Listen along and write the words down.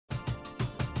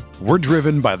We're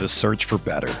driven by the search for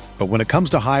better. But when it comes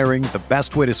to hiring, the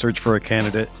best way to search for a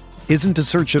candidate isn't to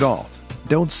search at all.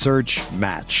 Don't search,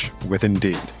 match with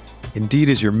Indeed. Indeed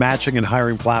is your matching and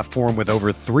hiring platform with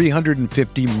over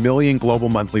 350 million global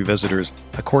monthly visitors,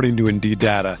 according to Indeed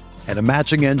data, and a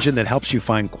matching engine that helps you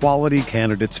find quality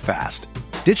candidates fast.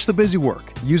 Ditch the busy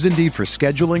work. Use Indeed for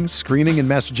scheduling, screening, and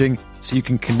messaging so you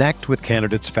can connect with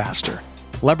candidates faster.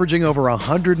 Leveraging over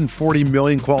 140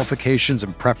 million qualifications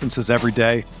and preferences every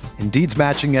day, Indeed's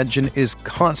matching engine is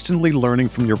constantly learning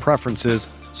from your preferences,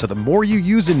 so the more you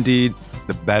use Indeed,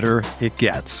 the better it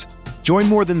gets. Join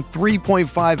more than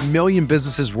 3.5 million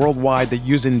businesses worldwide that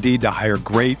use Indeed to hire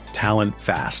great talent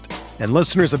fast. And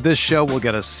listeners of this show will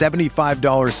get a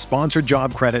 $75 sponsored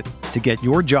job credit to get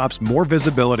your jobs more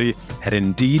visibility at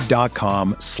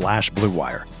Indeed.com/Blue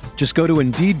Wire. Just go to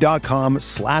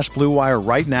Indeed.com/Blue Wire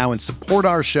right now and support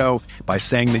our show by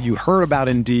saying that you heard about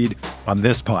Indeed on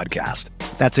this podcast.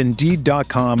 That's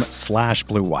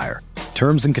Indeed.com/Blue Wire.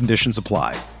 Terms and conditions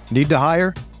apply. Need to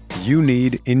hire? You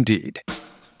need Indeed.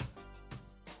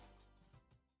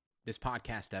 This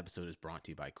podcast episode is brought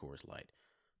to you by Coors Light.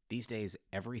 These days,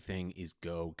 everything is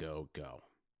go, go, go.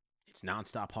 It's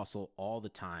nonstop hustle all the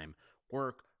time.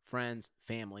 Work, friends,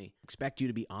 family, expect you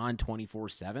to be on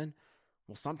 24/7.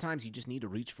 Well, sometimes you just need to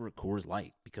reach for a Coors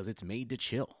Light because it's made to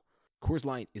chill. Coors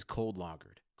Light is cold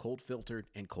lagered, cold filtered,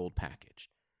 and cold packaged.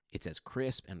 It's as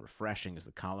crisp and refreshing as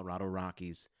the Colorado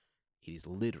Rockies. It is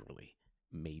literally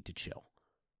made to chill.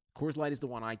 Coors Light is the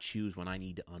one I choose when I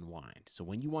need to unwind. So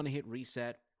when you want to hit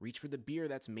reset, reach for the beer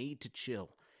that's made to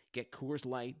chill. Get Coors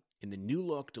Light in the new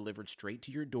look delivered straight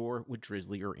to your door with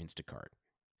Drizzly or Instacart.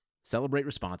 Celebrate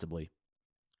responsibly.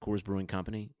 Coors Brewing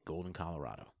Company, Golden,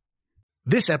 Colorado.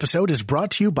 This episode is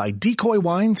brought to you by Decoy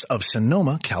Wines of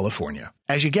Sonoma, California.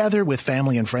 As you gather with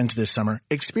family and friends this summer,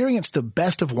 experience the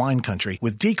best of wine country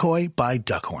with Decoy by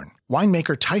Duckhorn.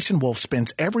 Winemaker Tyson Wolf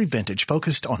spends every vintage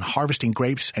focused on harvesting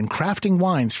grapes and crafting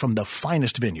wines from the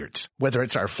finest vineyards. Whether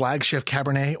it's our flagship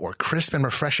Cabernet or crisp and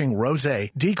refreshing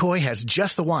Rosé, Decoy has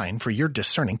just the wine for your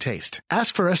discerning taste.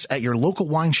 Ask for us at your local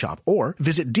wine shop or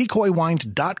visit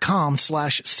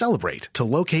decoywines.com/celebrate to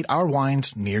locate our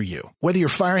wines near you. Whether you're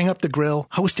firing up the grill,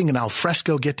 hosting an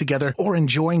alfresco get-together, or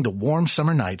enjoying the warm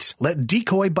summer nights, let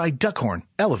Decoy by Duckhorn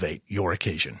elevate your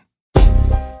occasion.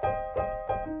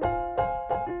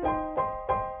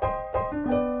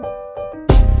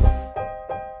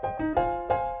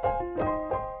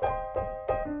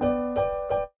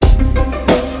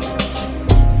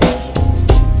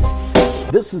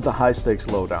 This is the High Stakes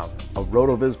Lowdown, a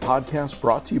RotoViz podcast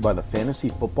brought to you by the Fantasy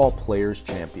Football Players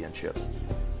Championship.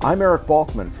 I'm Eric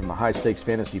Balkman from the High Stakes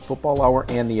Fantasy Football Hour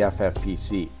and the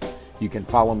FFPC. You can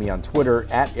follow me on Twitter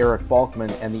at Eric Balkman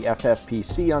and the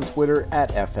FFPC on Twitter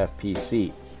at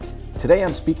FFPC. Today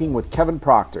I'm speaking with Kevin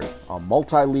Proctor, a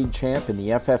multi-league champ in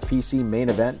the FFPC main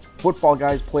event, Football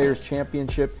Guys Players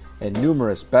Championship, and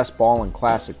numerous best ball and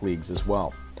classic leagues as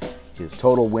well. His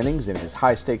total winnings in his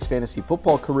high-stakes fantasy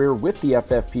football career with the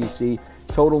FFPC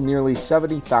total nearly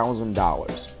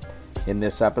 $70,000. In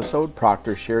this episode,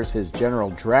 Proctor shares his general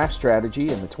draft strategy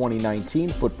in the 2019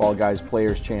 Football Guys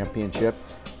Players Championship,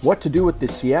 what to do with the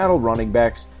Seattle running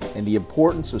backs, and the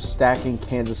importance of stacking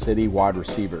Kansas City wide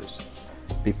receivers.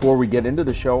 Before we get into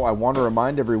the show, I want to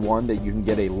remind everyone that you can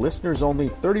get a listeners-only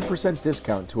 30%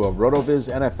 discount to a RotoViz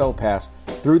NFL Pass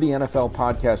through the NFL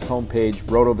Podcast homepage,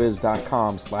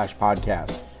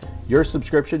 rotoviz.com/podcast. Your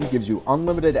subscription gives you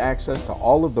unlimited access to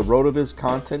all of the RotoViz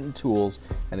content and tools,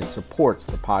 and it supports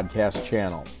the podcast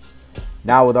channel.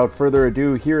 Now, without further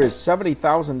ado, here is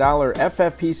 $70,000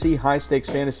 FFPC High Stakes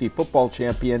Fantasy Football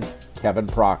Champion, Kevin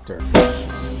Proctor.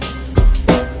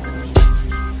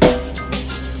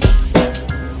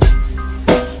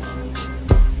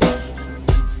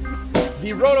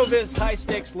 The RotoViz High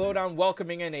Stakes Lowdown,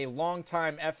 welcoming in a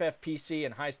longtime FFPC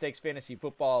and high stakes fantasy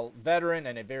football veteran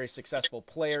and a very successful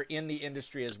player in the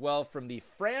industry as well from the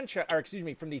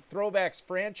from the Throwbacks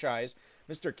franchise,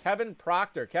 Mr. Kevin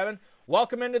Proctor. Kevin,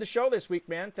 welcome into the show this week,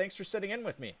 man. Thanks for sitting in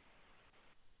with me.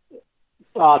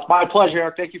 It's my pleasure,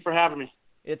 Eric. Thank you for having me.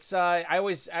 It's I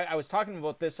was talking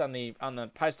about this on the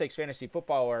high stakes fantasy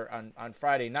football on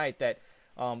Friday night that.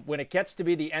 When it gets to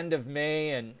be the end of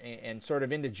May and sort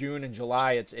of into June and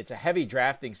July, it's a heavy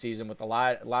drafting season with a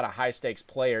lot of high stakes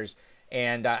players,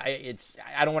 and I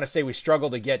don't want to say we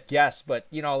struggle to get guests, but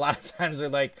a lot of times they're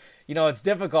like, it's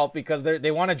difficult because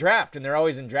they want to draft and they're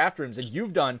always in draft rooms, and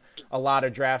you've done a lot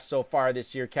of drafts so far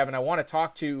this year, Kevin. I want to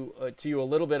talk to you a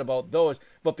little bit about those,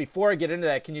 but before I get into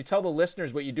that, can you tell the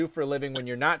listeners what you do for a living when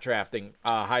you're not drafting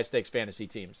high stakes fantasy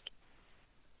teams?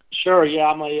 Sure. Yeah,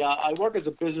 I work as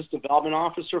a business development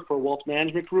officer for a wealth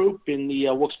management group in the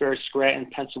Wilkes-Barre,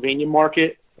 Scranton, Pennsylvania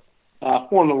market, for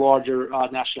one of the larger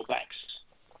national banks.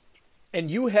 And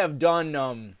you have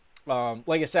done,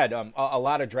 like I said, a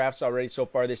lot of drafts already so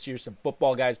far this year. Some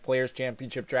football guys, players,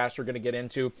 championship drafts we're going to get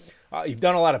into. You've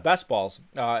done a lot of best balls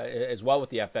as well with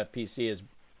the FFPC.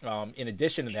 In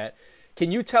addition to that,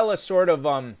 can you tell us sort of?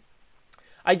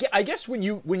 I guess when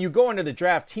you go into the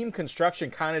draft, team construction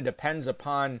kind of depends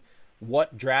upon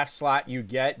what draft slot you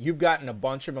get. You've gotten a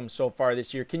bunch of them so far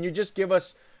this year. Can you just give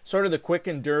us sort of the quick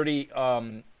and dirty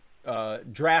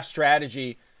draft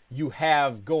strategy you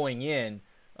have going in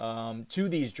to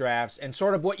these drafts and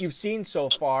sort of what you've seen so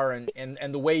far and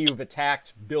the way you've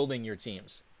attacked building your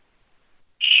teams?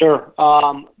 Sure.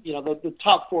 The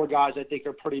top four guys I think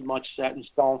are pretty much set in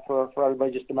stone for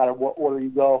everybody, just no matter what order you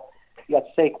go. You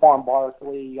got Saquon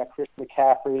Barkley, you got Christian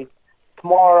McCaffrey,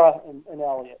 Kamara, and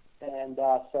Elliott. And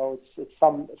so it's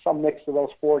some mix of those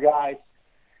four guys.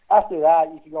 After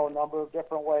that, you can go a number of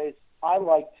different ways. I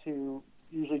like to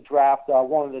usually draft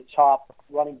one of the top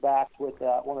running backs with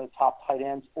one of the top tight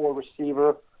ends or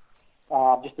receiver,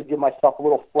 just to give myself a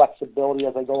little flexibility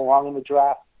as I go along in the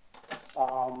draft.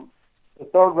 The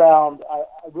third round, I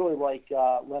really like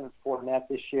Leonard Fournette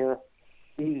this year.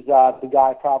 He's the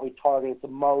guy I probably targeted the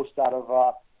most out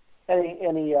of any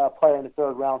player in the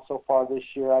third round so far this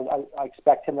year. I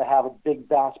expect him to have a big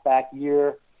bounce back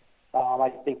year.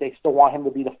 I think they still want him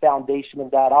to be the foundation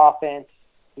of that offense.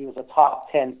 He was a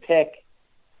top 10 pick.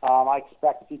 I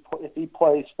expect if he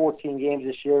plays 14 games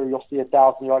this year, you'll see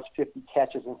 1,000 yards, 50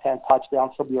 catches, and 10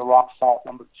 touchdowns. He'll be a rock-solid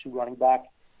number 2 running back.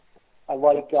 I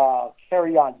like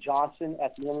Kerryon Johnson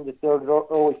at the end of the third,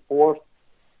 early fourth.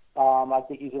 I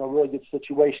think he's in a really good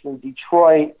situation in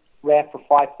Detroit. Ran for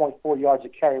 5.4 yards a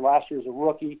carry last year as a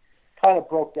rookie. Kind of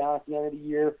broke down at the end of the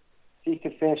year. If he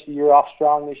could finish the year off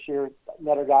strong this year,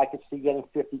 another guy I could see getting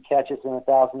 50 catches and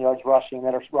 1,000 yards rushing.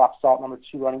 Another rock-solid number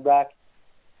 2 running back.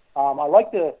 I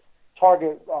like to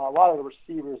target a lot of the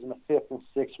receivers in the 5th and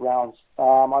 6th rounds.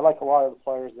 I like a lot of the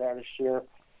players there this year.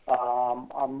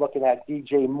 I'm looking at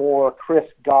DJ Moore, Chris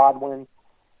Godwin,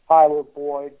 Tyler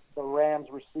Boyd, the Rams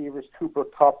receivers, Cooper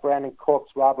Kupp, Brandon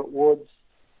Cooks, Robert Woods.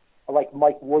 I like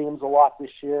Mike Williams a lot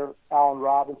this year, Allen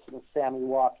Robinson, and Sammy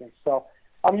Watkins. So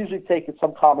I'm usually taking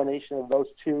some combination of those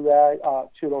two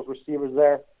of those receivers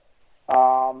there.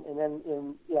 And then,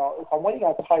 if I'm waiting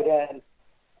on tight end,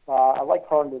 I like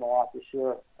Herndon a lot this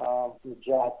year from the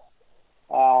Jets.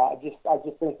 I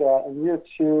just think in year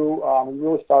 2, he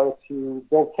really started to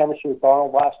build chemistry with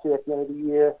Darnold last year at the end of the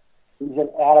year. He's in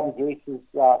Adam Gase's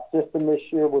system this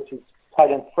year, which is tight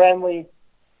end friendly.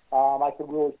 I could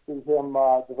really see him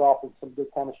developing some good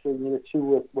chemistry in year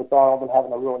 2 with Darnold and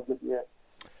having a really good year.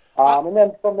 And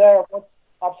then from there,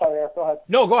 I'm sorry, Eric, go ahead.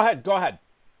 No, go ahead. I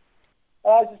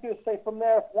was just going to say from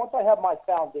there, once I have my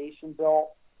foundation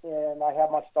built and I have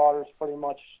my starters pretty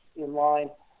much in line,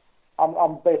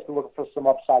 I'm basically looking for some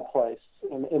upside plays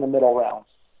in the middle rounds.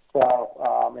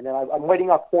 So, and then I'm waiting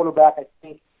on quarterback. I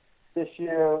think this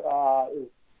year is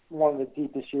one of the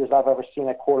deepest years I've ever seen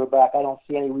at quarterback. I don't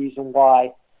see any reason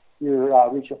why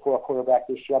you're reaching for a quarterback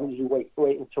this year. I'm usually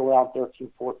wait until around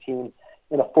 13, 14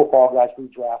 in a football guys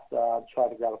redraft, try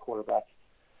to grab a quarterback.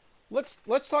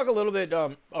 Let's talk a little bit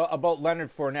about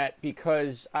Leonard Fournette,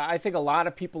 because I think a lot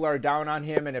of people are down on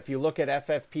him, and if you look at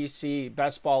FFPC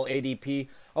Best Ball ADP,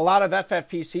 a lot of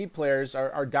FFPC players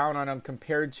are down on him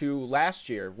compared to last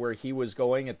year, where he was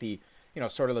going at the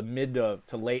sort of the mid to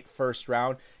late first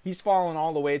round. He's fallen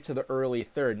all the way to the early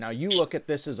third. Now you look at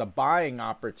this as a buying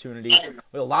opportunity.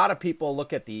 A lot of people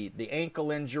look at the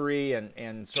ankle injury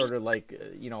and sort of like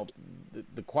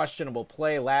the questionable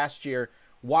play last year.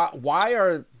 Why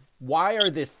are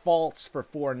the faults for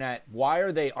Fournette? Why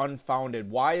are they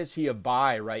unfounded? Why is he a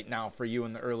buy right now for you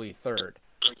in the early third?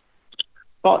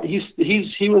 Well, he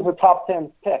was a top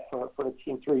 10 pick for the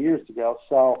team 3 years ago.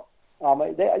 So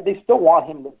they still want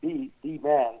him to be the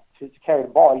man to carry the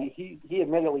ball. He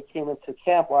admittedly came into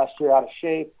camp last year out of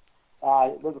shape.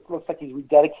 It looks like he's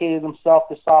rededicated himself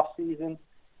this offseason,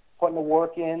 putting the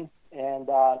work in. And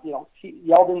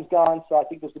Yeldon's gone, so I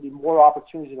think there's going to be more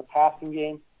opportunities in the passing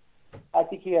game. I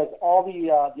think he has all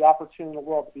the opportunity in the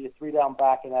world to be a 3-down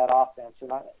back in that offense,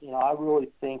 and I really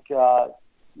think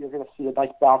you're going to see a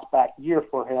nice bounce back year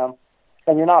for him.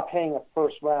 And you're not paying a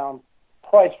first round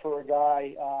price for a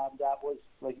guy that was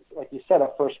like you said, a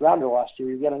first rounder last year.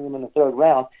 You're getting him in the third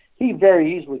round. He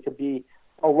very easily could be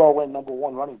a low end number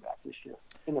 1 running back this year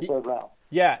in the third round.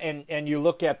 Yeah, and you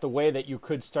look at the way that you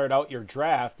could start out your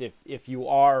draft if you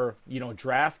are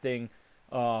drafting.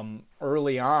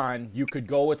 Early on, you could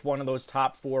go with one of those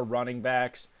top 4 running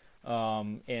backs.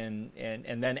 and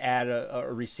then add a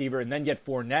receiver, and then get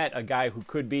Fournette, a guy who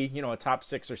could be, a top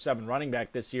 6 or 7 running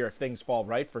back this year if things fall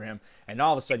right for him. And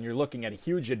all of a sudden you're looking at a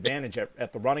huge advantage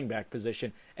at the running back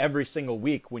position every single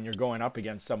week when you're going up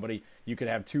against somebody. You could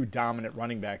have 2 dominant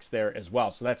running backs there as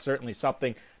well. So that's certainly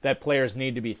something that players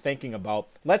need to be thinking about.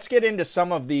 Let's get into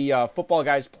some of the Football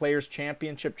Guys Players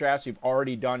Championship drafts you've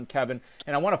already done, Kevin.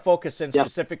 And I want to focus in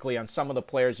specifically on some of the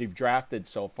players you've drafted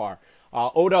so far.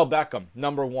 Odell Beckham,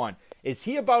 number 1. Is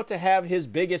he about to have his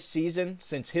biggest season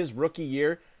since his rookie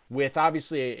year, with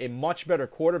obviously a much better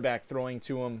quarterback throwing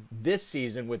to him this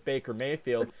season with Baker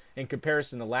Mayfield in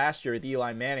comparison to last year with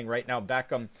Eli Manning? Right now,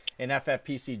 Beckham in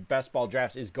FFPC Best Ball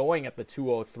Drafts is going at the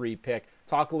 203 pick.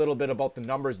 Talk a little bit about the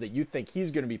numbers that you think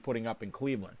he's going to be putting up in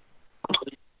Cleveland.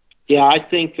 Yeah, I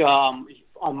think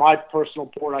on my personal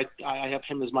board, I have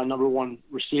him as my number 1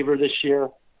 receiver this year.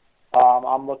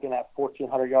 I'm looking at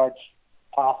 1,400 yards,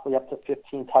 possibly up to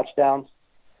 15 touchdowns.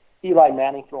 Eli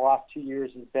Manning for the last 2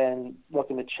 years has been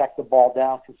looking to check the ball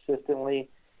down consistently.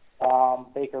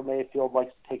 Baker Mayfield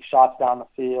likes to take shots down the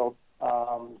field.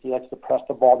 He likes to press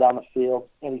the ball down the field,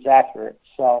 and he's accurate.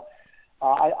 So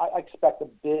I expect a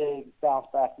big bounce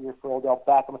back year for Odell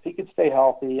Beckham. If he can stay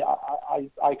healthy, I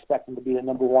expect him to be the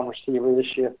number 1 receiver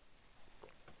this year.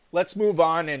 Let's move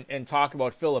on and talk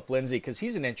about Phillip Lindsay, because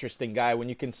he's an interesting guy when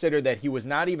you consider that he was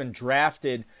not even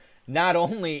drafted not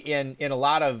only in a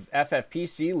lot of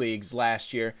FFPC leagues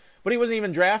last year, but he wasn't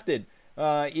even drafted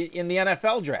in the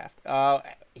NFL draft.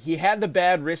 He had the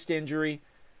bad wrist injury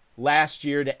last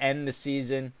year to end the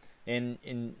season,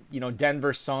 and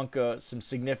Denver sunk some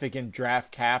significant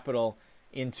draft capital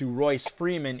into Royce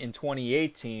Freeman in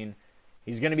 2018.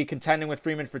 He's going to be contending with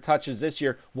Freeman for touches this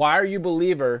year. Why are you a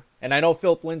believer, and I know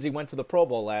Phillip Lindsay went to the Pro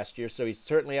Bowl last year, so he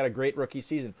certainly had a great rookie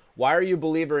season. Why are you a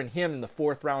believer in him in the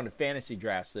 4th round of fantasy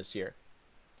drafts this year?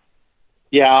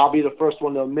 Yeah, I'll be the first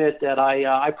one to admit that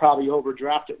I probably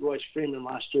overdrafted Royce Freeman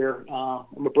last year.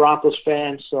 I'm a Broncos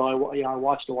fan, so I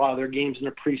watched a lot of their games in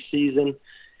the preseason,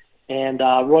 and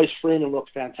Royce Freeman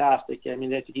looked fantastic. I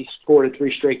mean, he scored in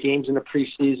 3 straight games in the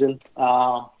preseason.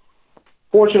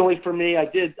 Fortunately for me, I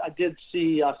did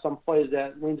see some plays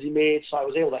that Lindsay made, so I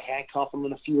was able to handcuff him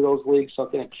in a few of those leagues, so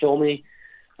it didn't kill me.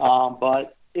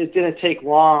 But it didn't take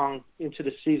long into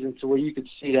the season to where you could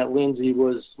see that Lindsay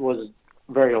was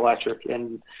very electric,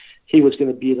 and he was going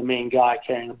to be the main guy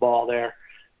carrying the ball there.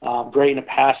 Great in the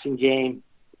passing game,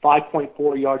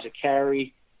 5.4 yards a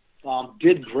carry.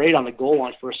 Did great on the goal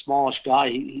line for a smallish guy.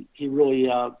 He really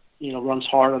runs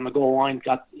hard on the goal line.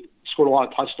 Scored a lot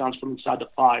of touchdowns from inside the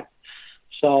 5.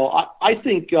 So I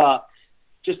think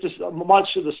just as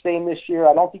much of the same this year.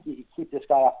 I don't think you can keep this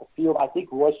guy off the field. I think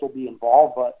Royce will be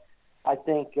involved, but I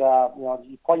think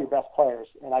you play your best players,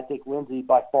 and I think Lindsay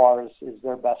by far is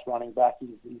their best running back. He's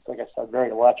like I said,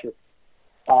 very electric.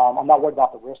 I'm not worried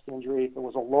about the wrist injury. If it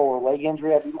was a lower leg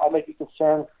injury, I might be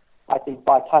concerned. I think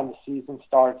by the time the season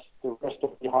starts, the wrist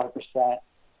will be 100%,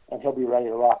 and he'll be ready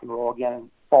to rock and roll again and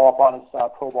fall up on his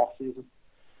Pro Bowl season.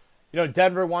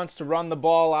 Denver wants to run the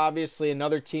ball. Obviously,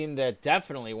 another team that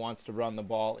definitely wants to run the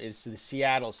ball is the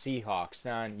Seattle Seahawks.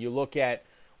 And you look at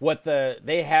what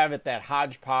they have at that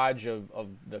hodgepodge of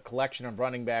the collection of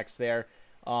running backs there.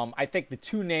 I think the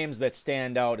 2 names that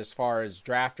stand out as far as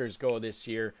drafters go this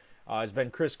year has been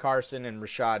Chris Carson and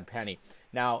Rashad Penny.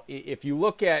 Now, if you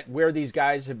look at where these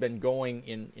guys have been going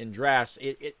in drafts,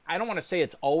 I don't want to say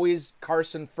it's always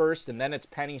Carson first and then it's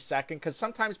Penny second, because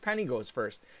sometimes Penny goes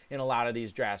first in a lot of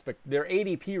these drafts. But their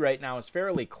ADP right now is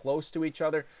fairly close to each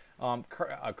other.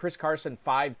 Chris Carson,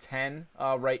 5'10"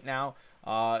 right now.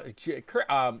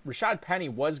 Rashad Penny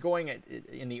was going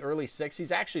in the early 6th.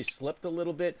 He's actually slipped a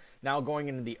little bit, now going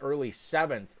into the early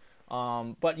 7th.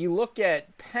 But you look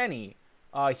at Penny.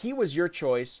 He was your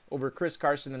choice over Chris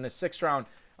Carson in the 6th round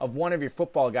of one of your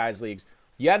Football Guys leagues.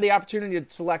 You had the opportunity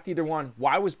to select either one.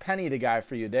 Why was Penny the guy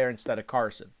for you there instead of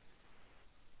Carson?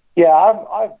 Yeah,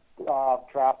 I've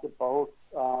drafted both.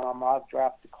 I've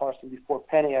drafted Carson before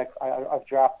Penny. I've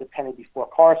drafted Penny before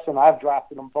Carson. I've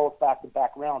drafted them both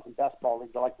back-to-back rounds in best ball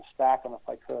leagues. I like to stack them if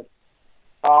I could.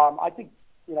 I think,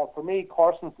 for me,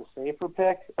 Carson's the safer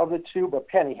pick of the 2, but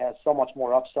Penny has so much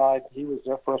more upside. He was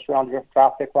their first-round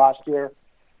draft pick last year.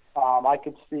 I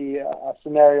could see a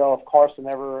scenario if Carson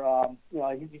ever,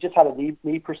 he just had a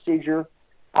knee procedure.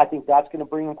 I think that's going to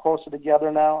bring them closer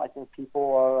together now. I think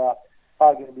people are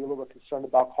probably going to be a little bit concerned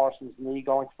about Carson's knee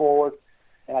going forward,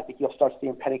 and I think you'll start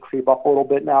seeing Penny creep up a little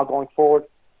bit now going forward.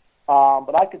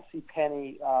 But I could see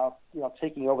Penny,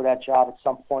 taking over that job at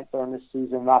some point during this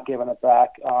season, not giving it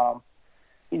back.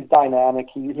 He's dynamic.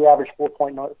 He averaged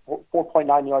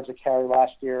 4.9 yards a carry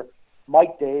last year.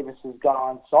 Mike Davis is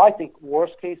gone. So I think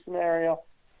worst case scenario,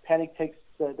 Penny takes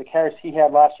the carries he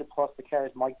had last year plus the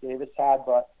carries Mike Davis had,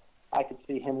 but I could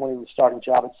see him winning the starting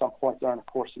job at some point during the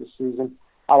course of the season.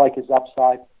 I like his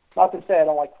upside. Not to say I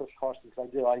don't like Chris Carson, because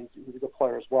I do. He's a good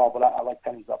player as well, but I like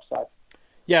Penny's upside.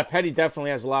 Yeah, Petty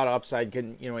definitely has a lot of upside.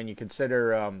 When you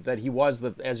consider that he was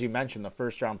as you mentioned, the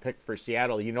first-round pick for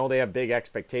Seattle. They have big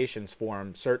expectations for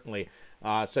him, certainly.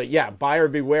 So yeah, buyer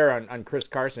beware on Chris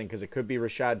Carson, because it could be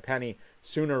Rashad Penny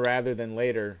sooner rather than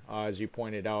later, as you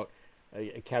pointed out,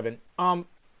 Kevin.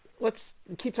 Let's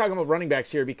keep talking about running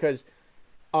backs here, because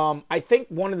I think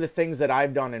one of the things that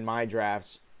I've done in my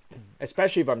drafts,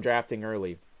 especially if I'm drafting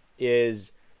early,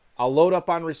 is I'll load up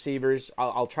on receivers.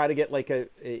 I'll try to get like an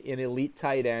elite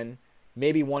tight end,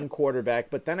 maybe one quarterback,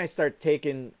 but then I start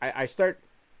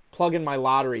plugging my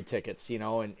lottery tickets,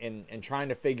 and trying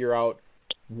to figure out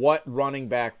what running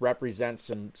back represents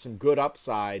some good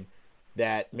upside,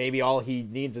 that maybe all he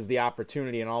needs is the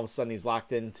opportunity, and all of a sudden he's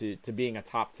locked into being a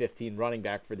top 15 running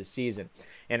back for the season.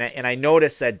 And I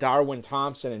noticed that Darwin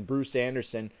Thompson and Bruce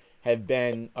Anderson have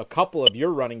been a couple of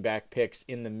your running back picks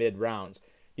in the mid rounds.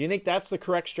 Do you think that's the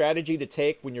correct strategy to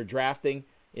take when you're drafting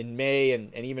in May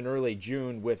and even early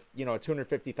June with a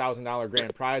 $250,000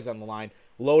 grand prize on the line?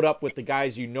 Load up with the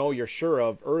guys you're sure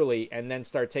of early, and then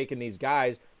start taking these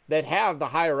guys that have the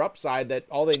higher upside, that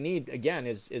all they need, again,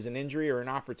 is an injury or an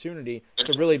opportunity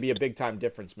to really be a big-time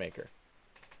difference maker.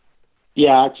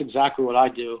 Yeah, that's exactly what I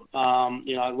do.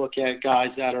 I look at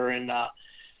guys that are in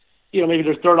maybe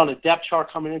they're third on the depth chart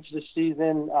coming into the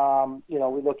season.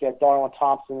 We look at Darwin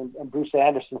Thompson and Bruce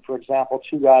Anderson, for example,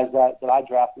 two guys that I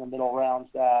drafted in the middle rounds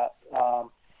that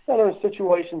there are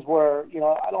situations where,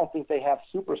 I don't think they have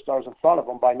superstars in front of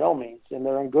them by no means, and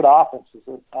they're in good offenses.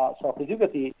 So if they do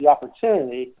get the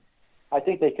opportunity, I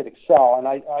think they could excel. And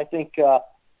I think,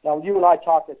 now you and I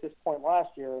talked at this point last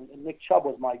year, and Nick Chubb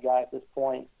was my guy at this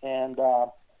point, and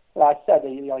I said that,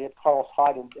 he had Carlos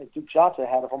Hyde and Duke Johnson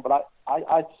ahead of him, but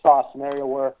I saw a scenario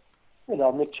where,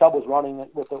 Nick Chubb was running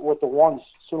with the ones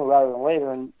sooner rather than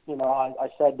later, and, I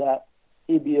said that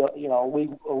he'd be a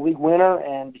league winner,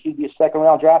 and he'd be a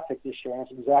second-round draft pick this year, and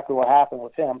that's exactly what happened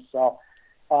with him. So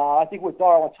I think with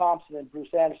Darwin Thompson and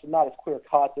Bruce Anderson, not as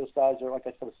clear-cut. Those guys are, like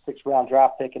I said, a sixth-round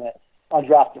draft pick and an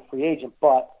undrafted free agent,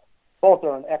 but both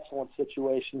are in excellent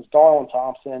situations. Darwin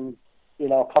Thompson,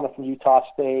 coming from Utah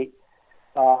State,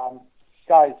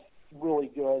 guy's really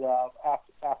good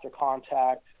after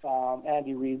contact.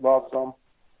 Andy Reid loves him.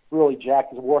 Really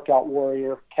jacked. He's a workout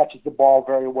warrior. Catches the ball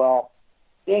very well.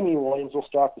 Damian Williams will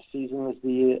start the season as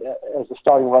the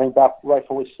starting running back,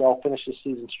 rightfully so. Finished the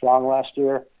season strong last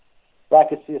year. But I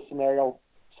could see a scenario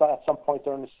at some point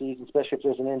during the season, especially if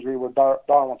there's an injury, where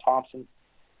Darwin Thompson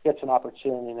gets an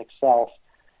opportunity and excels.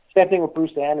 Same thing with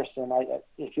Bruce Anderson.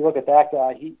 If you look at that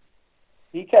guy,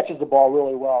 he catches the ball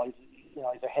really well. He's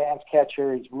a hands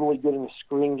catcher. He's really good in the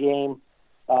screen game.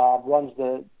 Runs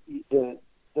the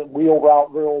wheel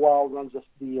route real well. Runs the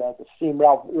seam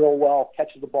route real well.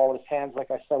 Catches the ball with his hands,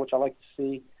 like I said, which I like to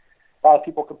see. A lot of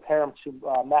people compare him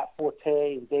to Matt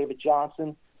Forte and David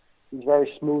Johnson. He's a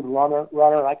very smooth runner,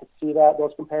 and I could see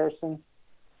those comparisons.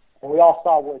 And we all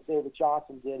saw what David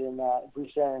Johnson did in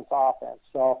Bruce Arians' offense.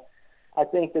 So I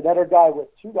think the other guy with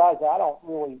two guys that I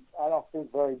don't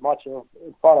think very much of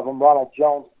in front of him, Ronald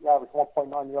Jones, averaged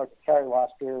 1.9 yards a carry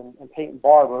last year, and Peyton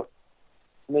Barber,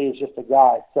 to me, is just a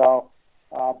guy. So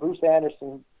Bruce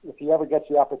Anderson, if he ever gets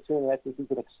the opportunity, I think he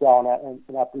could excel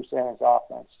in that Bruce Arians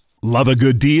offense. Love a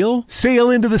good deal?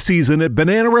 Sail into the season at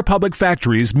Banana Republic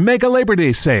Factory's Mega Labor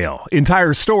Day Sale.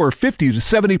 Entire store 50 to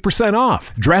 70%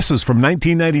 off. Dresses from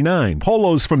 $19.99.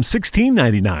 Polos from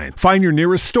 $16.99. Find your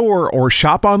nearest store or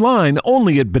shop online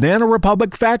only at Banana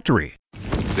Republic Factory.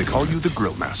 They call you the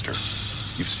Grill Master.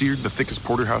 You've seared the thickest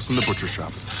porterhouse in the butcher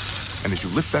shop. And as you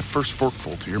lift that first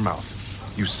forkful to your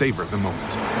mouth, you savor the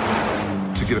moment.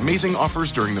 To get amazing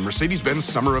offers during the Mercedes-Benz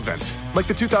summer event, like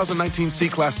the 2019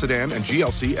 C-Class sedan and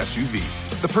GLC SUV,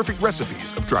 the perfect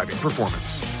recipes of driving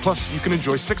performance. Plus, you can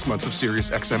enjoy 6 months of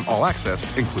Sirius XM All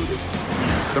Access included.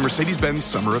 The Mercedes-Benz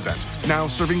summer event, now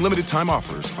serving limited time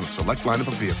offers on a select lineup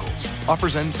of vehicles.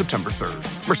 Offers end September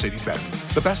 3rd. Mercedes-Benz,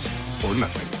 the best or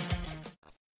nothing.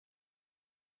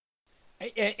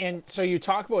 And so you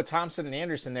talk about Thompson and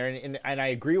Anderson there, and I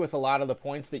agree with a lot of the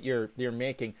points that you're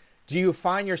making. Do you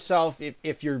find yourself,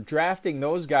 if you're drafting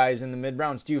those guys in the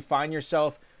mid-rounds, do you find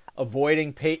yourself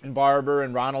avoiding Peyton Barber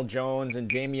and Ronald Jones and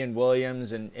Damian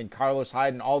Williams and Carlos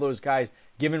Hyde and all those guys,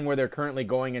 given where they're currently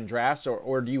going in drafts,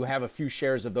 or do you have a few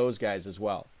shares of those guys as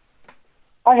well?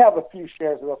 I have a few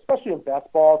shares of those, especially in best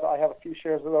balls. I have a few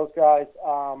shares of those guys.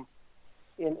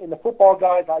 in the football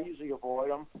guys, I usually avoid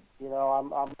them. You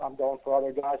know, I'm going for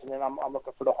other guys, and then I'm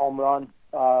looking for the home run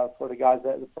for the guys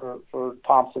for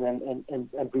Thompson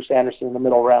and Bruce Anderson in the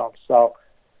middle round. So,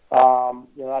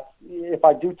 you know, if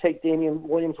I do take Damian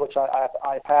Williams, which I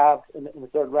have in the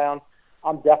third round,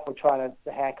 I'm definitely trying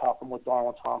to handcuff him with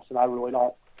Darwin Thompson. I really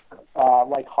don't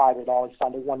like Hyde at all. He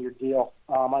signed a 1-year deal.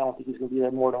 I don't think he's going to be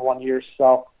there more than 1 year.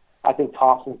 So I think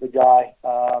Thompson's the guy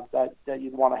that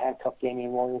you'd want to handcuff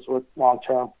Damian Williams with long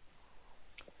term.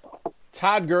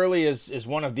 Todd Gurley is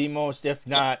one of the most, if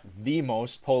not the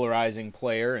most, polarizing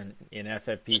player in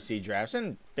FFPC drafts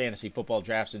and fantasy football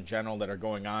drafts in general that are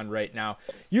going on right now.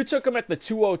 You took him at the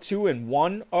 202 in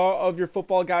one of your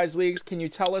Football Guys leagues. Can you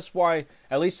tell us why,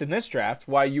 at least in this draft,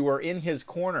 why you were in his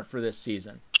corner for this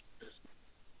season?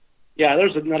 Yeah,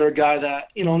 there's another guy that,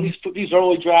 you know, in these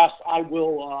early drafts, I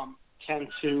will tend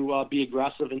to be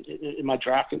aggressive in my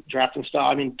drafting style.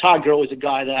 I mean, Todd Gurley's a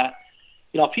guy that,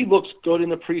 you know, if he looks good in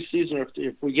the preseason, or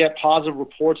if we get positive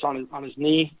reports on his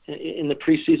knee in the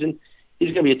preseason,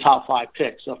 he's going to be a top 5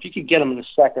 pick. So if you could get him in the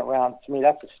second round, to me,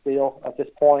 that's a steal at this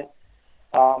point.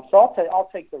 So I'll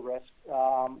take the risk.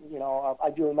 You know, I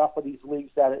do enough of these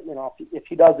leagues that, you know, if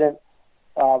he doesn't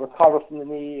recover from the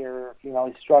knee, or, you know,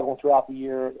 he's struggling throughout the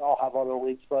year, I'll have other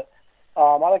leagues. But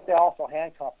I like to also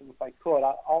handcuff him if I could.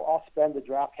 I'll spend the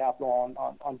draft capital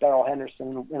on Darrell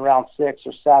Henderson in round 6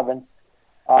 or 7.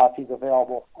 If he's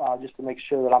available, just to make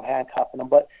sure that I'm handcuffing him.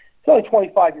 But he's only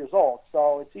 25 years old,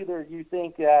 so it's either you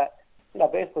think that, you know,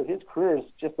 basically his career is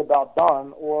just about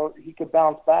done, or he could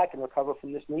bounce back and recover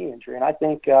from this knee injury. And I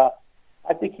think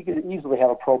he could easily have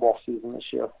a Pro Bowl season this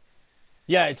year.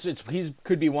 Yeah, he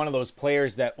could be one of those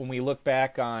players that when we look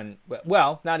back on,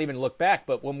 well, not even look back,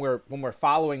 but when we're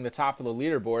following the top of the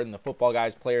leaderboard in the Football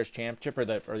Guys Players Championship or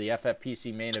the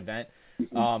FFPC main event,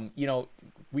 you know,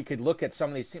 we could look at some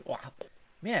of these teams. Wow,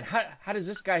 man, how does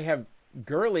this guy have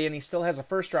Gurley and he still has a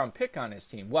first-round pick on his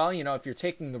team? Well, you know, if you're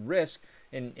taking the risk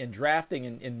in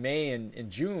drafting in May and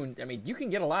in June, I mean, you can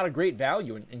get a lot of great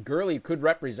value, and Gurley could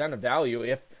represent a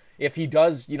value if he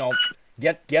does, you know,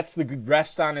 gets the good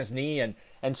rest on his knee,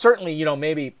 and certainly, you know,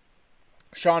 maybe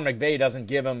Sean McVay doesn't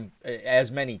give him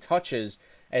as many touches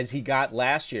as he got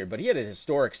last year, but he had a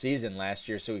historic season last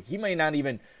year, so he may not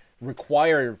even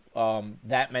require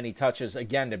that many touches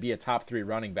again to be a top 3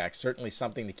 running back. Certainly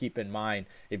something to keep in mind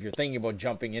if you're thinking about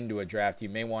jumping into a draft. You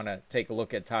may want to take a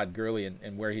look at Todd Gurley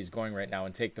and where he's going right now,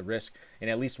 and take the risk in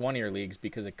at least one of your leagues,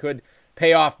 because it could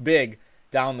pay off big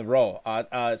down the road.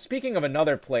 Speaking of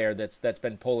another player that's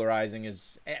been polarizing,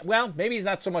 is, well, maybe he's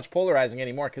not so much polarizing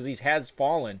anymore because he has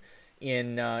fallen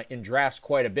in drafts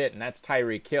quite a bit, and that's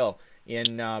Tyreek Hill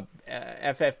in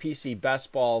FFPC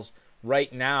best balls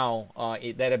right now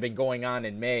that have been going on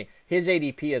in May. His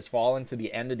ADP has fallen to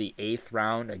the end of the 8th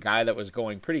round, a guy that was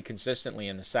going pretty consistently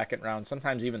in the 2nd round,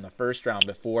 sometimes even the 1st round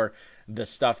before the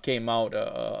stuff came out,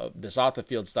 this off the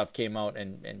field stuff came out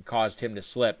and caused him to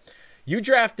slip. You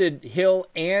drafted Hill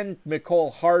and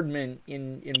Mecole Hardman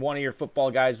in one of your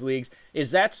Football Guys leagues.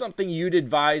 Is that something you'd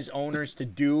advise owners to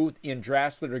do in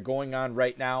drafts that are going on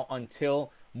right now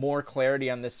until more clarity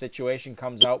on this situation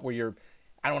comes out, where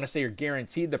I don't want to say you're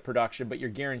guaranteed the production, but you're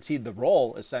guaranteed the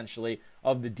role, essentially,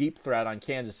 of the deep threat on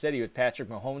Kansas City with Patrick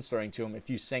Mahomes throwing to him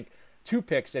if you sink 2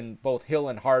 picks in both Hill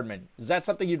and Hardman? Is that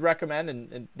something you'd recommend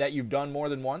and that you've done more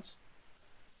than once?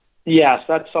 Yes,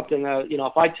 that's something that, you know,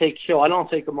 if I take Hill, I don't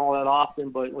take him all that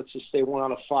often, but let's just say 1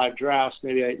 out of 5 drafts,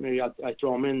 maybe I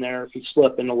throw him in there if he's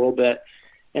slipping a little bit.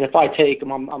 And if I take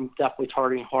him, I'm definitely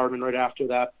targeting Hardman right after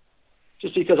that,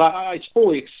 just because I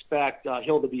fully expect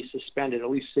Hill to be suspended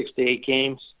at least 6 to 8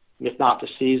 games, if not the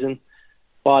season.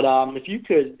 But if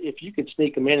you could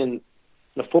sneak him in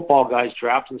the Football Guys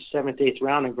draft in the 7th, 8th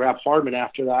round and grab Hardman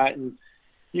after that, and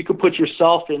you could put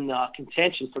yourself in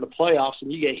contention for the playoffs,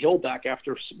 and you get Hill back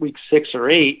after week 6 or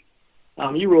 8,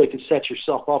 you really could set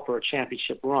yourself up for a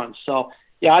championship run. So,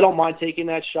 yeah, I don't mind taking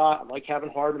that shot. I like having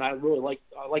Hardman. I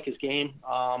like his game.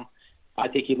 I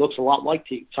think he looks a lot like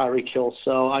Tyreek Hill,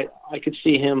 so I could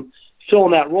see him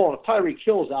filling that role. And if Tyreek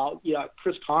Hill's out, yeah,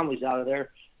 Chris Conley's out of there,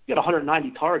 you got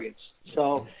 190 targets.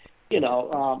 So, you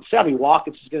know, Sammy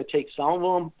Watkins is going to take some of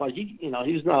them, but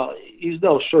he's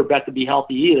no sure bet to be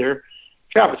healthy either.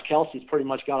 Travis Kelce's pretty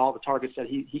much got all the targets that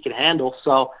he can handle.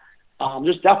 So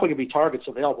there's definitely going to be targets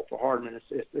available for Hardman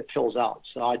if Hill's out.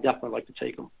 So I definitely like to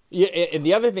take him. Yeah, and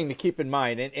the other thing to keep in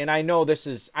mind, and I know this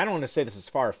is, I don't want to say this is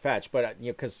far-fetched, but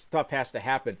because stuff has to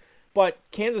happen, but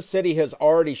Kansas City has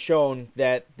already shown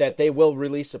that they will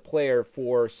release a player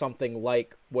for something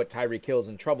like what Tyreek Hill's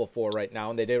in trouble for right now,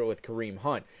 and they did it with Kareem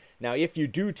Hunt. Now, if you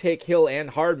do take Hill and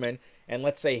Hardman, and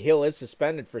let's say Hill is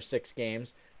suspended for 6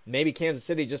 games, maybe Kansas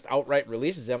City just outright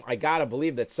releases him. I got to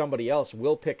believe that somebody else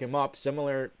will pick him up,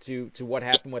 similar to what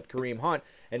happened with Kareem Hunt.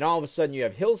 And all of a sudden you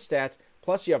have Hill's stats,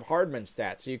 plus you have Hardman's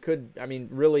stats. So you could, I mean,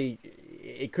 really,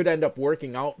 it could end up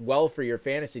working out well for your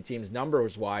fantasy teams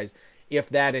numbers-wise if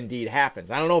that indeed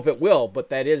happens. I don't know if it will, but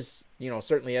that is,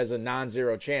 certainly has a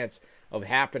non-zero chance of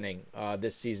happening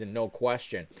this season, no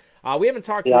question. We haven't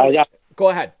talked. Yeah. Go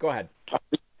ahead.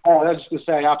 I was just going to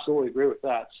say I absolutely agree with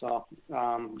that. So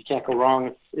you can't go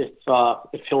wrong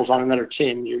if Hill's on another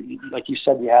team. You like you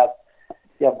said, you have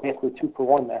basically 2 for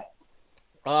 1 there.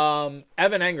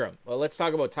 Evan Engram. Well, let's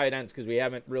talk about tight ends because we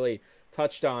haven't really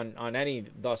touched on any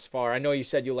thus far. I know you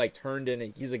said you liked Herndon,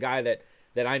 and he's a guy that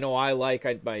I know I like.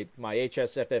 My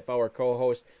HSFF Hour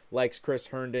co-host likes Chris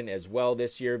Herndon as well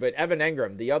this year. But Evan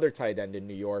Engram, the other tight end in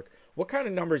New York, what kind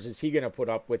of numbers is he going to put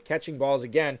up with catching balls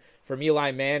again from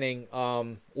Eli Manning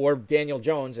or Daniel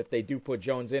Jones if they do put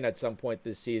Jones in at some point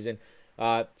this season?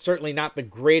 Certainly not the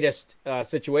greatest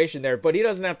situation there, but he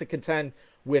doesn't have to contend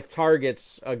with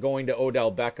targets going to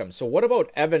Odell Beckham. So what about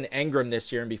Evan Engram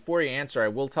this year? And before you answer, I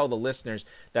will tell the listeners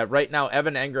that right now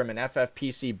Evan Engram in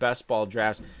FFPC Best Ball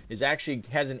Drafts has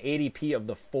an ADP of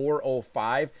the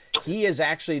 405. He is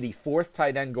actually the 4th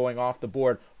tight end going off the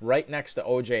board right next to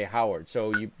O.J. Howard.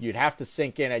 So you'd have to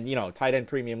sink in, and tight end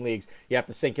premium leagues, you have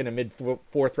to sink in a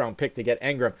mid-4th round pick to get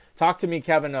Engram. Talk to me,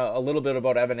 Kevin, a little bit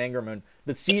about Evan Engram and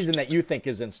the season that you think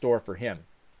is in store for him.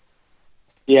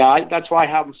 Yeah, that's why I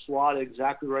have him slotted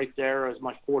exactly right there as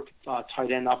my 4th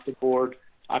tight end off the board.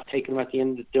 I've taken him at the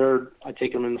end of the 3rd. I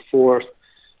take him in the 4th.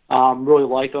 Really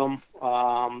like him.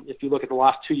 If you look at the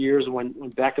last 2 years when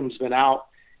Beckham's been out,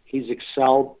 he's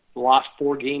excelled. The last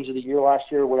 4 games of the year last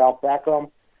year without Beckham,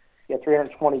 he had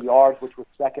 320 yards, which was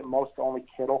second most to only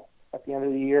Kittle at the end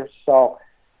of the year. So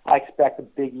I expect a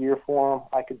big year for him.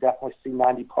 I could definitely see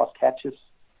 90-plus catches.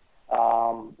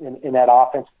 In that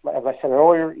offense. As I said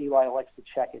earlier, Eli likes to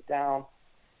check it down.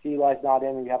 If Eli's not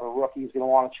in and you have a rookie, he's going to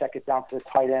want to check it down to the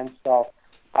tight end. So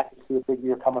I can see a big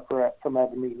year coming from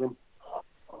Evan Engram.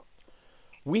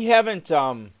 We haven't,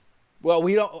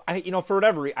 we don't, for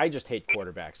whatever reason, I just hate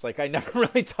quarterbacks. Like, I never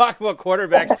really talk about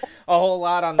quarterbacks a whole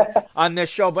lot on this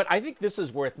show, but I think this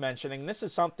is worth mentioning. This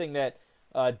is something that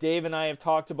Dave and I have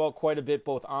talked about quite a bit,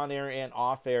 both on air and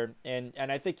off air, and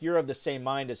I think you're of the same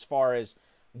mind as far as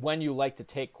when you like to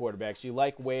take quarterbacks. You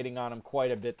like waiting on them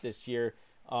quite a bit this year.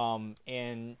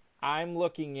 And I'm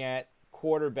looking at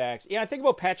quarterbacks. Yeah, I think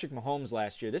about Patrick Mahomes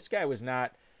last year. This guy was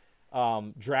not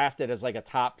drafted as like a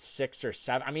top 6 or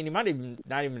 7. I mean, he might even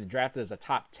not even drafted as a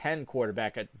top 10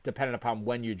 quarterback, depending upon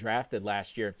when you drafted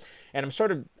last year. And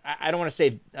I don't want to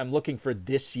say I'm looking for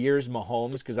this year's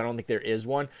Mahomes because I don't think there is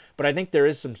one, but I think there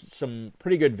is some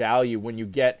pretty good value when you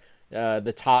get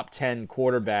the top 10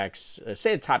 quarterbacks,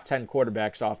 say the top 10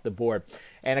 quarterbacks off the board.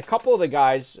 And a couple of the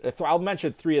guys, I'll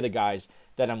mention 3 of the guys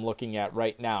that I'm looking at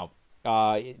right now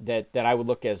that I would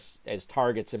look as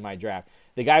targets in my draft.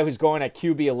 The guy who's going at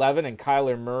QB 11 and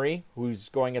Kyler Murray, who's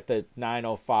going at the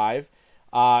 905.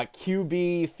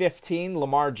 QB 15,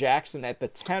 Lamar Jackson at the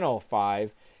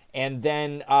 1005. And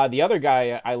then the other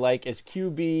guy I like is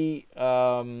QB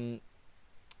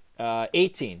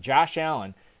 18, Josh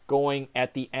Allen, going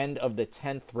at the end of the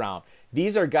 10th round.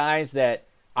 These are guys that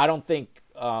I don't think,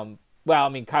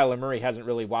 Kyler Murray hasn't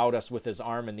really wowed us with his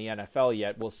arm in the NFL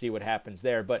yet. We'll see what happens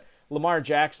there. But Lamar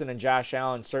Jackson and Josh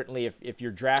Allen, certainly if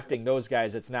you're drafting those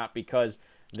guys, it's not because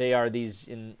they are these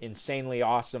insanely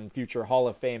awesome future Hall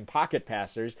of Fame pocket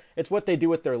passers. It's what they do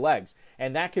with their legs.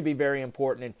 And that could be very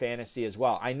important in fantasy as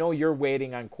well. I know you're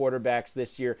waiting on quarterbacks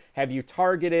this year. Have you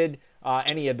targeted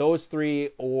any of those 3,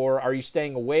 or are you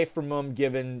staying away from them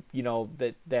given,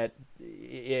 that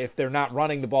if they're not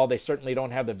running the ball, they certainly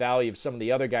don't have the value of some of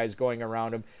the other guys going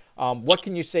around them? What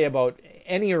can you say about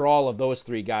any or all of those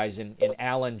 3 guys in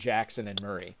Allen, Jackson, and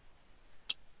Murray?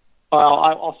 Well,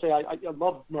 I'll say I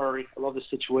love Murray. I love the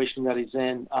situation that he's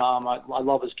in. I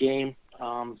love his game.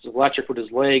 He's electric with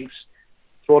his legs,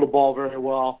 throw the ball very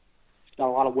well. He's got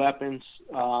a lot of weapons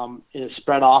in his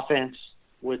spread offense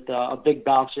with a big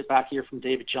bounce back here from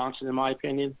David Johnson, in my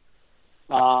opinion.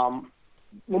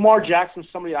 Lamar Jackson's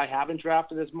somebody I haven't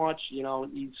drafted as much. To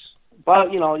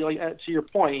your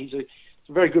point, he's a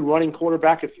very good running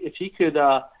quarterback. If he could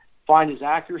find his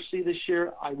accuracy this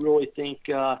year, I really think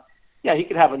he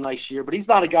could have a nice year, but he's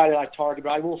not a guy that I target.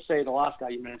 But I will say the last guy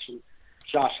you mentioned,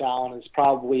 Josh Allen, is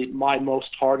probably my most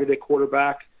targeted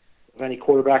quarterback of any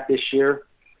quarterback this year.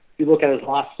 If you look at his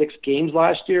last 6 games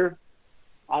last year,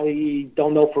 I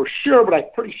don't know for sure, but I'm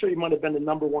pretty sure he might have been the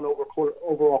number 1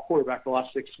 overall quarterback the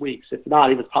last 6 weeks, if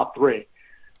not even top 3.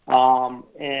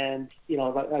 And,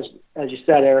 as you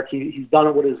said, Eric, he's done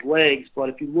it with his legs. But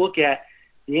if you look at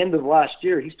the end of last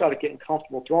year, he started getting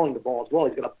comfortable throwing the ball as well.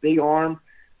 He's got a big arm.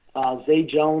 Zay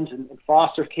Jones and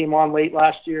Foster came on late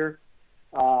last year.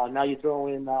 Now you throw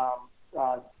in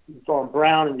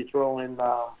Brown, and you throw in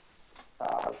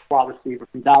slot receiver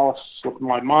from Dallas, slipping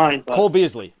my mind. But Cole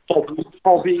Beasley.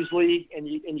 Cole Beasley, and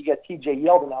you get T.J.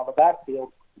 Yeldon out of the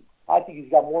backfield. I think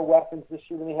he's got more weapons this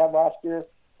year than he had last year.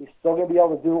 He's still going to be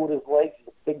able to do it with his legs. He's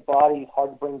a big body. He's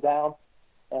hard to bring down,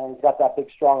 and he's got that big,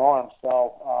 strong arm.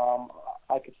 So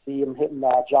I could see him hitting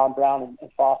John Brown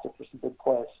and Foster for some big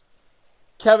plays.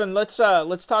 Kevin, let's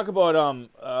talk about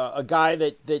a guy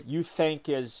that you think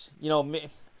is,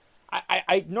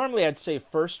 I normally I'd say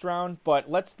first round,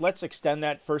 but let's extend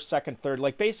that first, second, third,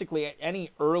 like basically any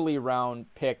early round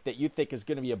pick that you think is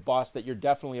going to be a bust that you're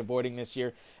definitely avoiding this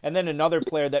year, and then another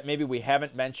player that maybe we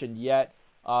haven't mentioned yet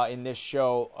in this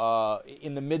show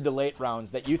in the mid to late rounds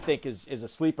that you think is a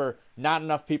sleeper. Not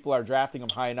enough people are drafting him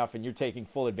high enough, and you're taking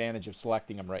full advantage of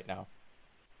selecting him right now.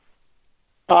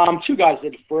 Two guys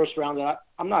in the first round that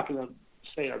I'm not going to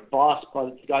say are bust,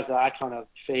 but the guys that I kind of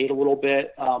fade a little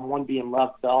bit. One being Lev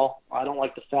Bell. I don't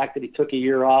like the fact that he took a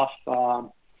year off.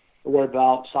 Worried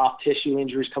about soft tissue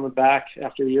injuries coming back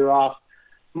after a year off.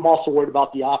 I'm also worried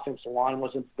about the offensive line.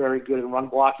 Wasn't very good in run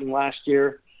blocking last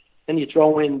year. Then you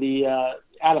throw in the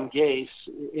Adam Gase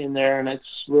in there, and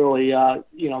it's really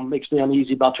makes me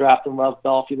uneasy about drafting Lev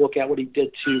Bell. If you look at what he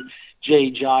did to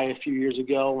Jay Ajayi a few years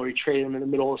ago, where he traded him in the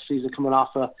middle of the season coming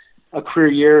off a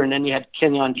career year, and then you had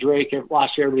Kenyon Drake.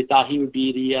 Last year, everybody thought he would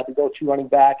be the go-to running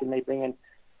back, and they bring in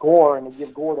Gore, and they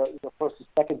give Gore the first and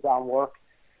second down work.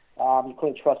 You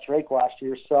couldn't trust Drake last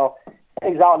year. So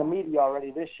he's out in the media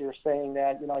already this year saying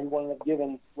that, he wouldn't have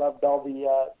given Lev Bell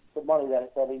the money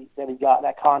that he got in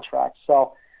that contract.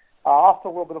 So off to a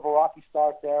little bit of a rocky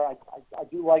start there. I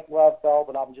do like Lev Bell,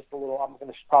 but I'm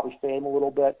going to probably fade him a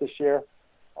little bit this year.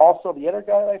 Also, the other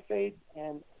guy that I fade,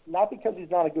 and not because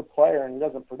he's not a good player and he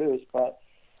doesn't produce, but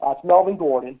it's Melvin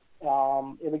Gordon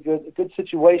in a good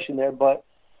situation there. But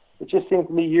it just seems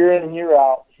to me year in and year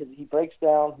out, he breaks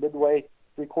down midway,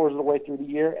 three-quarters of the way through the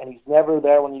year, and he's never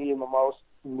there when you need him the most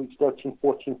in weeks 13,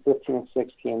 14, 15, and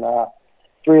 16.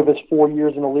 3 of his 4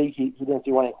 years in the league, he didn't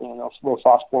do anything in those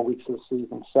last 4 weeks of the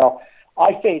season. So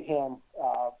I fade him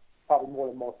probably more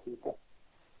than most people.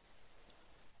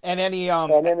 And any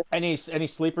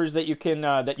sleepers that you can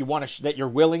that you're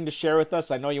willing to share with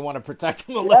us? I know you want to protect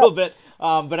them a little bit,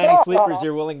 but any sleepers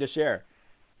you're willing to share?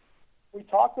 We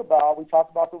talked about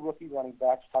the rookie running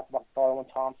backs. We talked about Darwin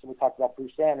Thompson. We talked about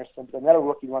Bruce Anderson. But another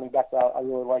rookie running back that I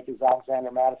really like is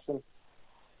Alexander Madison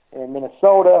in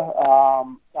Minnesota,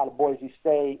 out of Boise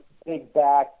State. Big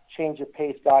back, change of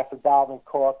pace guy for Dalvin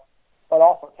Cook, but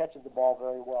also catches the ball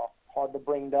very well. Hard to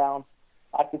bring down.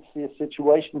 I could see a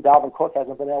situation. Dalvin Cook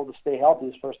hasn't been able to stay healthy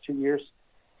his first 2 years,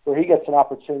 where he gets an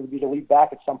opportunity to be the lead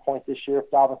back at some point this year if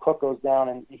Dalvin Cook goes down,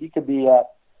 and he could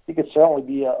certainly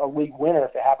be a league winner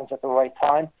if it happens at the right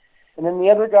time. And then the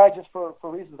other guy, just for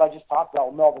reasons I just talked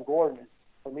about, Melvin Gordon, is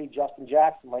for me Justin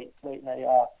Jackson late in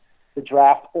the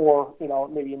draft, or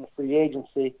maybe in the free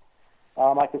agency.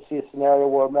 I could see a scenario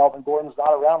where Melvin Gordon's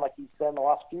not around like he's been the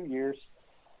last few years.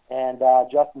 And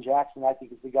Justin Jackson, I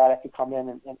think, is the guy that could come in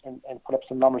and put up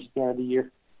some numbers at the end of the year.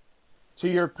 To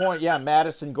your point, yeah,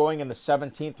 Madison going in the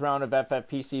 17th round of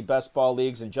FFPC Best Ball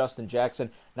Leagues, and Justin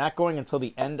Jackson not going until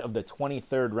the end of the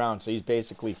 23rd round, so he's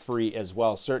basically free as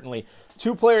well. Certainly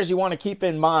 2 players you want to keep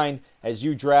in mind as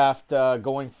you draft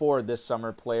going forward this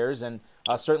summer, players, and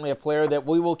certainly a player that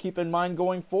we will keep in mind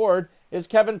going forward is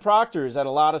Kevin Proctor, who's had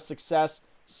a lot of success.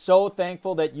 So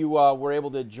thankful that you were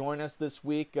able to join us this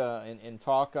week and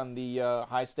talk on the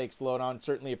High Stakes Lowdown.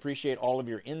 Certainly appreciate all of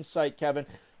your insight, Kevin.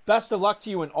 Best of luck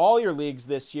to you in all your leagues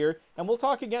this year, and we'll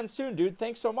talk again soon, dude.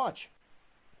 Thanks so much.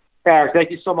 Eric, thank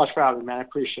you so much for having me, man. I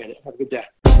appreciate it. Have a good day.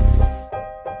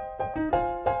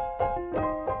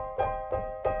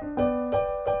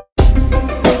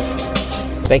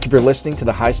 Thank you for listening to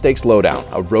the High Stakes Lowdown,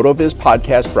 a RotoViz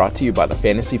podcast brought to you by the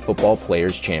Fantasy Football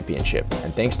Players Championship.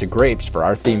 And thanks to Grapes for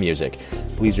our theme music.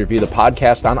 Please review the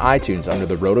podcast on iTunes under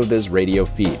the RotoViz radio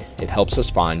feed. It helps us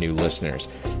find new listeners.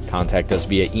 Contact us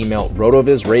via email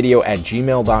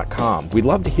rotovizradio@gmail.com. We'd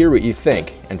love to hear what you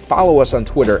think, and follow us on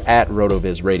Twitter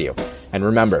 @RotoVizRadio. And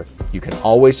remember, you can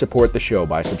always support the show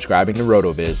by subscribing to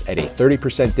RotoViz at a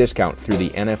 30% discount through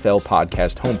the NFL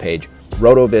podcast homepage,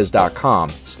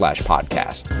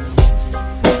 rotoviz.com/podcast.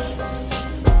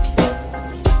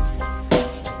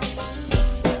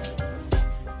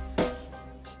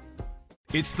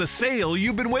 It's the sale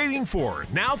you've been waiting for.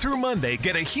 Now through Monday,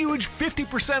 get a huge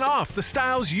 50% off the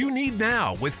styles you need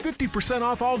now with 50%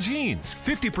 off all jeans,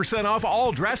 50% off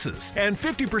all dresses, and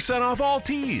 50% off all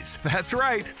tees. That's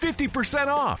right, 50%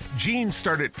 off. Jeans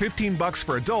start at $15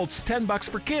 for adults, $10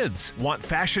 for kids. Want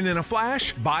fashion in a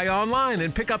flash? Buy online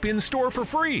and pick up in-store for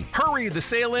free. Hurry, the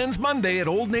sale ends Monday at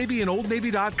Old Navy and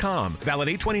OldNavy.com. Valid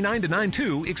 8/29 to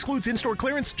 9/2. Excludes in-store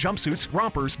clearance, jumpsuits,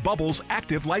 rompers, bubbles,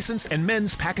 active, licensed, and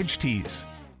men's package tees.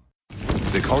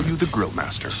 They call you the Grill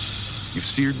Master. You've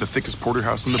seared the thickest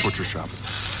porterhouse in the butcher shop.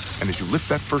 And as you lift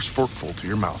that first forkful to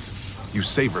your mouth, you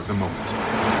savor the moment.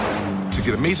 To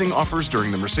get amazing offers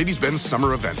during the Mercedes-Benz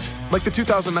summer event, like the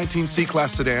 2019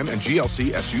 C-Class sedan and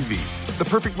GLC SUV, the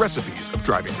perfect recipes of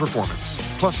driving performance.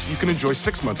 Plus, you can enjoy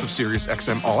 6 months of Sirius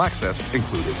XM All Access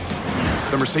included.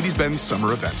 The Mercedes-Benz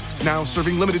summer event, now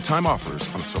serving limited time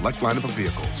offers on a select lineup of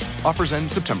vehicles. Offers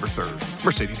end September 3rd.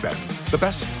 Mercedes-Benz, the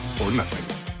best or nothing.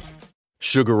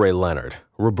 Sugar Ray Leonard,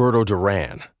 Roberto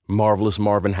Duran, Marvelous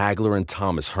Marvin Hagler, and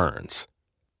Thomas Hearns.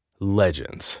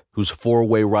 Legends, whose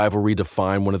four-way rivalry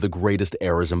defined one of the greatest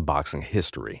eras in boxing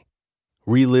history.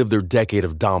 Relive their decade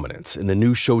of dominance in the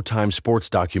new Showtime sports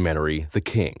documentary, The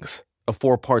Kings, a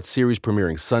 4-part series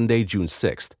premiering Sunday, June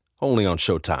 6th, only on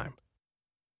Showtime.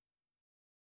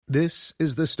 This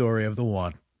is the story of the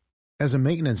one. As a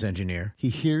maintenance engineer, he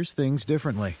hears things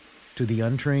differently. To the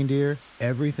untrained ear,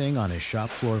 everything on his shop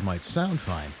floor might sound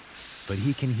fine, but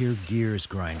he can hear gears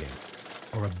grinding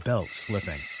or a belt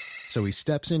slipping. So he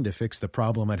steps in to fix the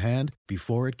problem at hand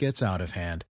before it gets out of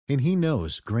hand. And he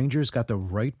knows Grainger's got the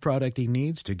right product he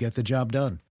needs to get the job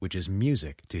done, which is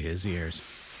music to his ears.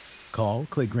 Call,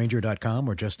 click Grainger.com,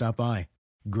 or just stop by.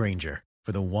 Grainger,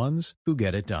 for the ones who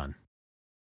get it done.